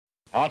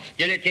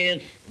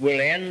Hostilities will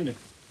end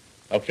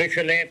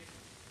officially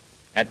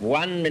at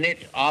 1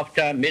 minute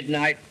after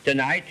midnight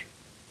tonight,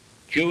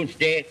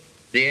 Tuesday,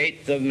 the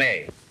 8th of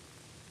May.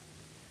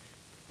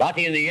 But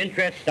in the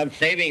interest of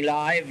saving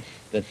lives,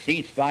 the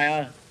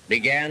ceasefire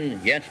began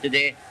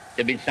yesterday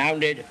to be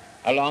sounded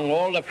along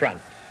all the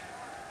fronts.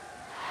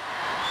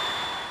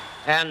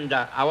 And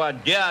our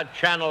dear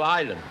Channel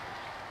Islands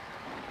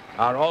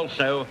are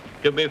also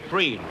to be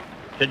freed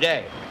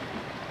today.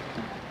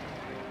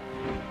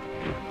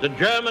 The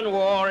German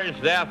war is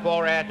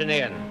therefore at an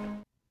end.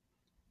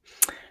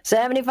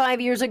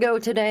 75 years ago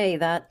today,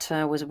 that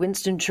was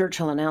Winston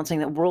Churchill announcing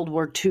that World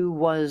War II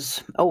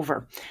was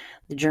over.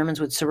 The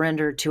Germans would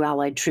surrender to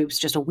Allied troops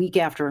just a week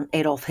after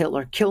Adolf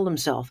Hitler killed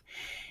himself.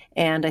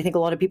 And I think a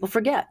lot of people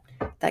forget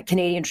that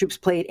Canadian troops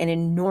played an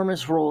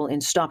enormous role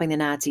in stopping the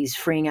Nazis,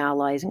 freeing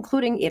allies,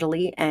 including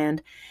Italy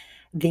and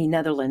the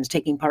Netherlands,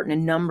 taking part in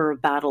a number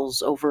of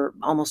battles over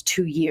almost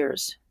 2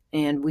 years.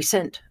 And we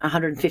sent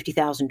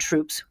 150,000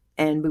 troops,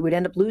 and we would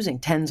end up losing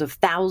tens of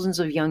thousands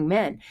of young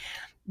men.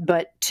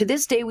 But to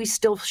this day, we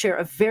still share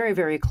a very,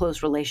 very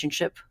close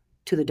relationship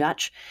to the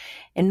Dutch.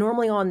 And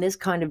normally on this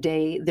kind of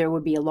day, there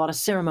would be a lot of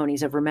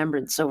ceremonies of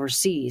remembrance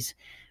overseas,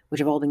 which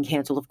have all been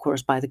canceled, of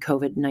course, by the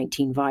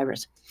COVID-19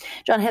 virus.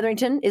 John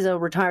Hetherington is a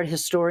retired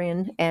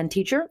historian and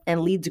teacher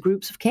and leads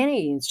groups of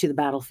Canadians to the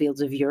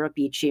battlefields of Europe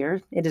each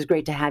year. It is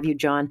great to have you,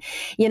 John.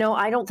 You know,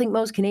 I don't think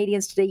most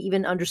Canadians today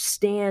even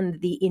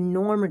understand the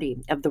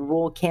enormity of the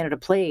role Canada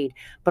played,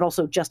 but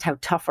also just how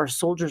tough our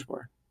soldiers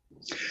were.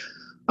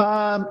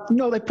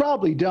 No, they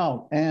probably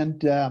don't.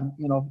 And,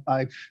 you know,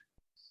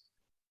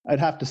 I'd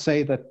have to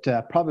say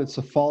that probably it's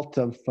the fault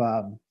of,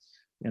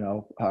 you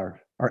know, our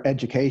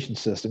education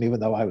system. Even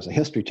though I was a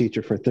history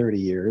teacher for 30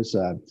 years,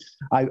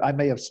 I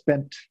may have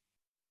spent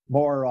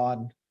more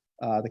on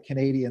the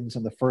Canadians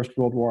in the First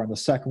World War and the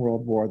Second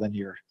World War than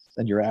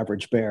your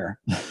average bear,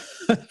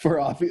 for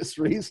obvious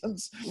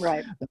reasons.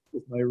 Right.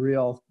 That's my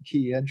real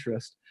key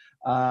interest.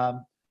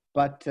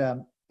 But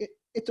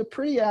it's a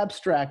pretty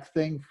abstract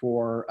thing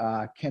for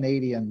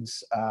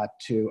Canadians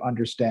to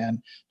understand.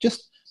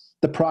 Just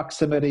the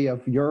proximity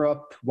of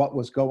Europe, what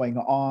was going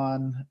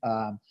on,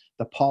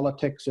 the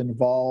politics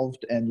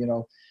involved, and, you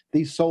know,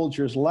 these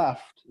soldiers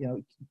left, you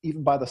know,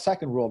 even by the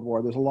Second World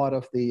War, there's a lot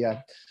of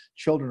the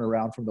children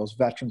around from those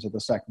veterans of the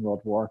Second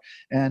World War.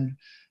 And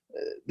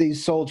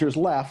these soldiers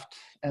left,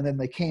 and then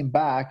they came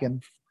back,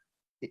 and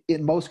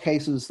in most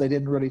cases, they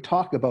didn't really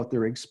talk about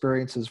their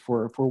experiences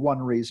for one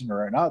reason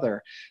or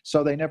another.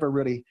 So they never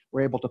really were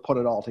able to put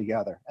it all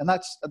together. And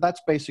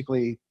that's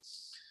basically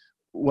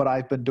what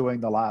I've been doing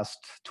the last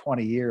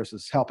 20 years,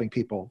 is helping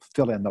people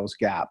fill in those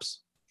gaps.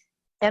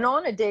 And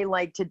on a day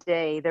like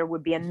today, there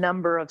would be a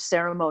number of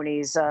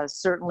ceremonies.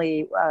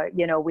 Certainly,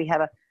 you know, we have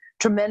a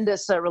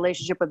tremendous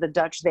relationship with the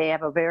Dutch. They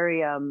have a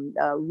very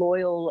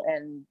loyal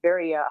and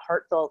very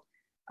heartfelt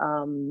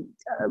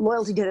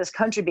loyalty to this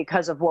country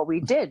because of what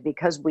we did,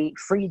 because we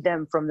freed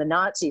them from the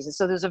Nazis. And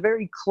so there's a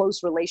very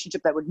close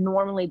relationship that would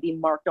normally be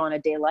marked on a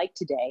day like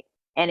today,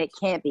 and it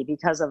can't be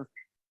because of,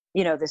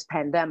 you know, this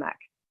pandemic.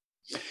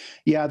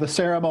 Yeah, the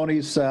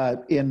ceremonies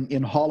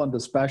in Holland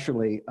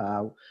especially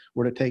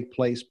were to take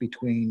place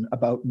between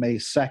about May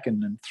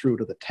 2nd and through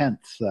to the 10th.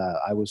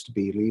 I was to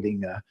be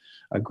leading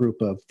a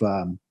group of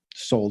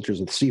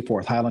soldiers of the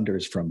Seaforth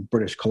Highlanders from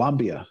British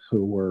Columbia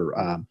who were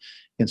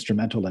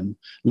instrumental in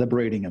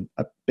liberating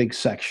a big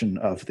section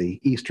of the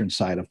eastern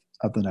side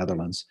of the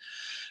Netherlands.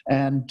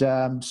 And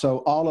so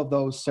all of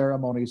those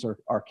ceremonies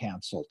are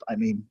canceled. I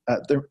mean,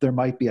 there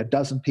might be a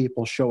dozen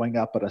people showing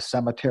up at a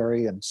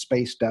cemetery and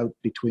spaced out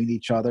between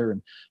each other. And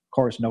of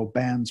course, no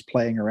bands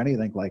playing or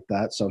anything like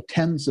that. So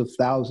tens of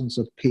thousands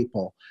of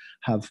people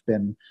have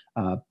been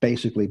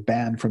basically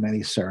banned from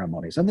any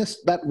ceremonies. And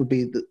that would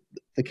be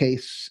the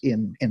case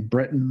in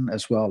Britain,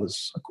 as well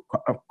as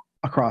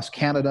across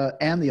Canada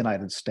and the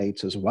United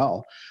States as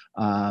well.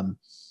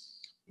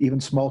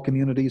 Even small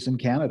communities in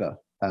Canada,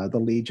 the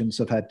Legions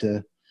have had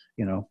to,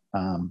 you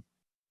know,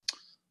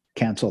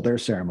 cancel their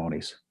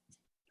ceremonies.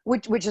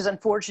 Which is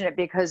unfortunate,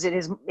 because it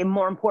is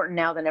more important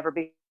now than ever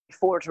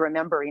before to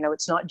remember, you know,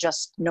 it's not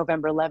just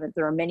November 11th.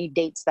 There are many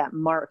dates that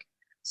mark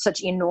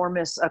such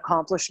enormous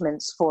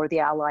accomplishments for the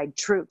Allied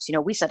troops. You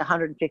know, we sent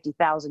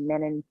 150,000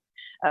 men in,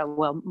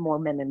 well, more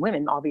men than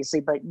women, obviously,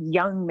 but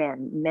young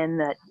men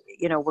that,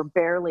 you know, were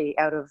barely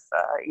out of,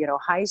 you know,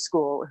 high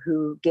school,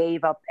 who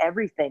gave up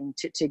everything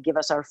to give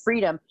us our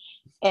freedom.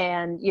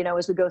 And, you know,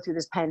 as we go through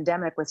this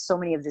pandemic with so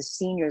many of the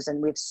seniors,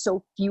 and we have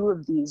so few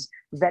of these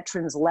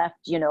veterans left,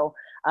 you know,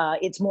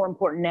 it's more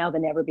important now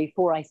than ever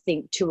before, I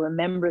think, to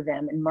remember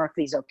them and mark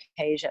these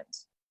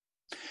occasions.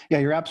 Yeah,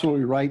 you're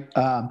absolutely right.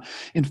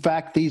 In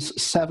fact, these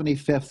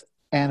 75th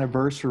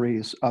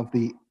anniversaries of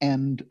the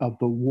end of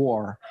the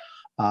war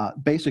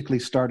basically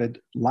started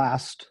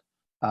last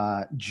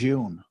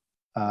June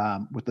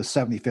with the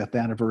 75th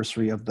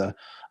anniversary of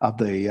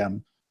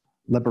the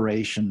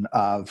liberation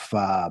of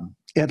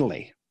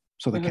Italy.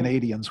 So the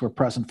Canadians were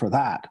present for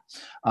that.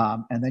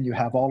 And then you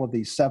have all of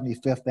these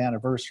 75th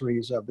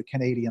anniversaries of the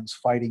Canadians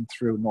fighting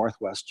through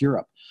Northwest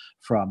Europe,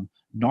 from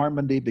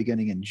Normandy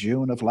beginning in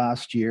June of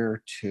last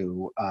year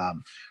to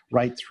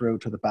right through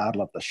to the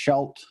Battle of the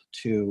Scheldt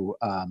to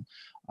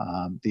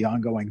the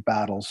ongoing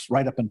battles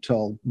right up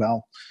until,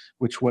 well,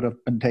 which would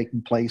have been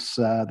taking place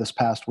this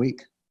past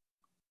week.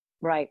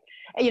 Right.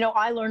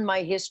 I learned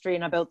my history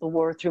and about the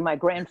war through my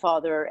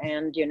grandfather,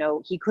 and,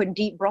 he couldn't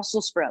eat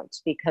Brussels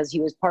sprouts because he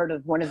was part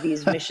of one of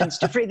these missions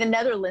to free the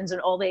Netherlands,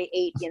 and all they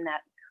ate in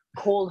that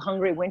cold,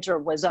 hungry winter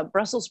was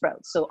Brussels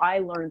sprouts. So I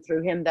learned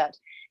through him that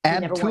he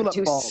and never tulip wanted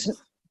to.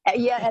 bulbs.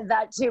 Yeah, and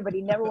that too, but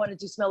he never wanted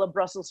to smell a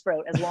Brussels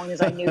sprout as long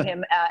as I knew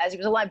him as he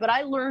was alive. But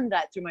I learned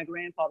that through my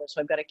grandfather,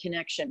 so I've got a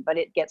connection, but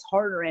it gets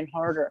harder and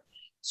harder.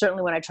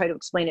 Certainly when I try to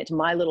explain it to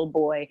my little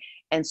boy,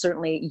 and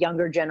certainly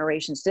younger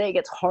generations today, it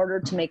gets harder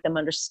to make them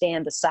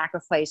understand the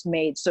sacrifice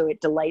made. So it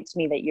delights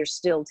me that you're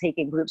still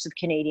taking groups of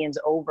Canadians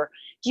over.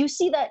 Do you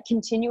see that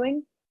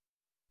continuing?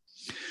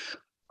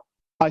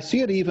 I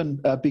see it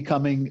even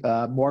becoming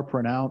more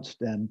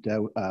pronounced and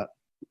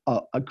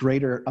a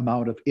greater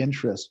amount of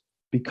interest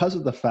because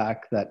of the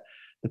fact that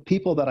the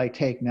people that I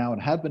take now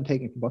and have been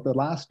taking for about the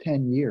last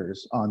 10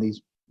 years on these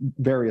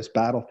various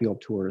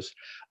battlefield tours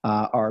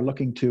are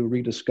looking to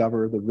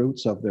rediscover the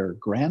roots of their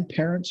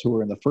grandparents who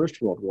were in the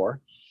First World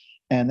War,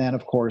 and then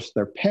of course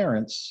their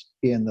parents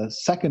in the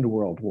Second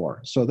World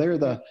War. So they're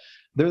the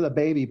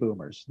baby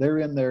boomers. They're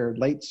in their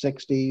late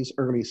 60s,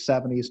 early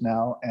 70s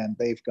now, and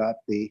they've got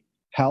the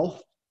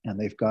health and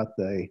they've got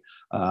the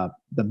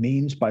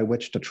means by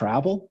which to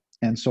travel,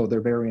 and so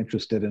they're very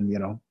interested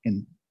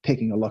in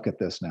taking a look at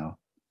this now.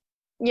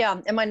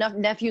 Yeah, and my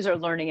nephews are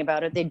learning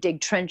about it. They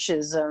dig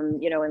trenches,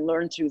 and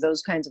learn through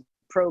those kinds of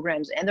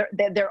programs. And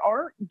there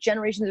are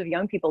generations of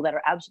young people that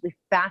are absolutely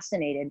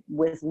fascinated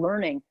with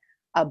learning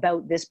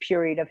about this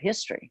period of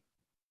history.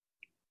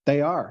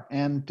 They are,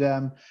 and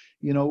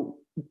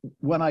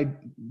when I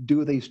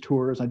do these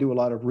tours, I do a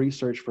lot of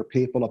research for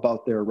people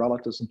about their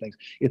relatives and things.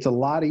 It's a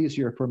lot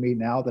easier for me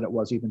now than it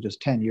was even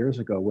just 10 years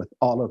ago with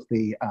all of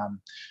the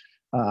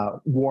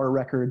war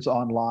records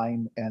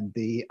online and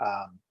the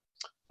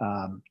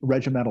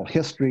regimental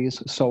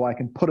histories, so I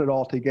can put it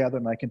all together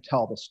and I can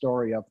tell the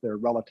story of their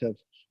relative,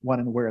 when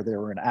and where they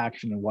were in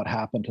action and what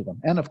happened to them.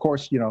 And of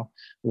course, a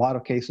lot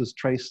of cases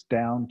traced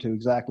down to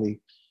exactly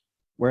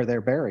where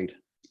they're buried.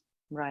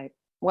 Right.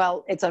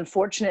 Well, it's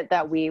unfortunate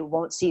that we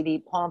won't see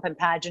the pomp and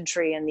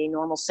pageantry and the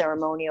normal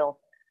ceremonial,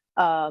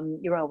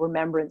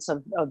 remembrance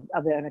of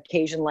an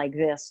occasion like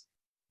this.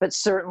 But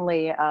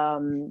certainly,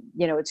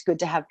 it's good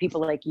to have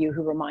people like you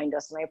who remind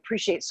us, and I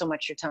appreciate so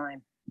much your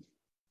time.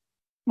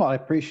 Well, I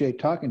appreciate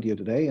talking to you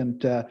today, and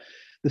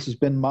this has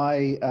been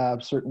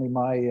certainly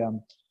my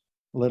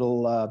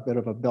little bit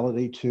of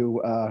ability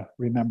to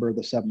remember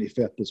the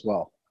 75th as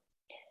well.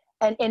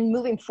 And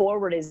moving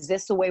forward, is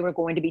this the way we're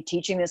going to be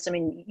teaching this? I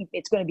mean,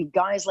 it's going to be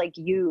guys like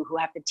you who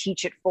have to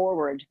teach it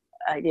forward,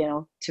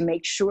 to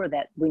make sure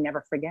that we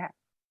never forget.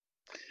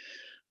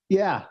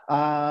 Yeah.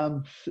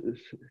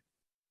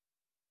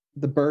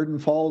 The burden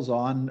falls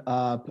on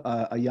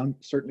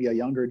certainly a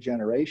younger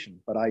generation,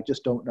 but I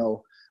just don't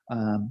know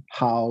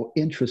how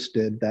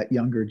interested that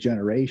younger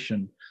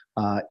generation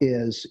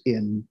is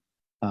in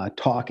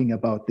talking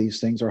about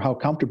these things, or how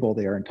comfortable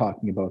they are in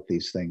talking about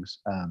these things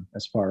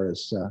as far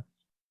as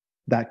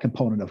that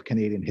component of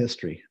Canadian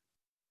history.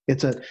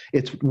 It's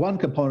one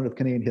component of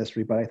Canadian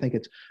history, but I think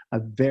it's a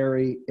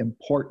very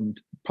important,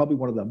 probably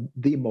one of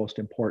the most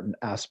important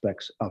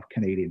aspects of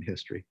Canadian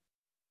history.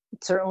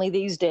 Certainly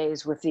these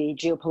days, with the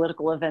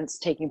geopolitical events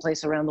taking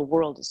place around the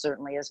world, it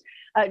certainly is.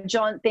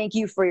 John, thank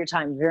you for your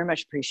time. Very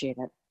much appreciate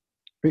it.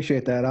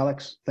 Appreciate that,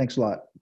 Alex. Thanks a lot.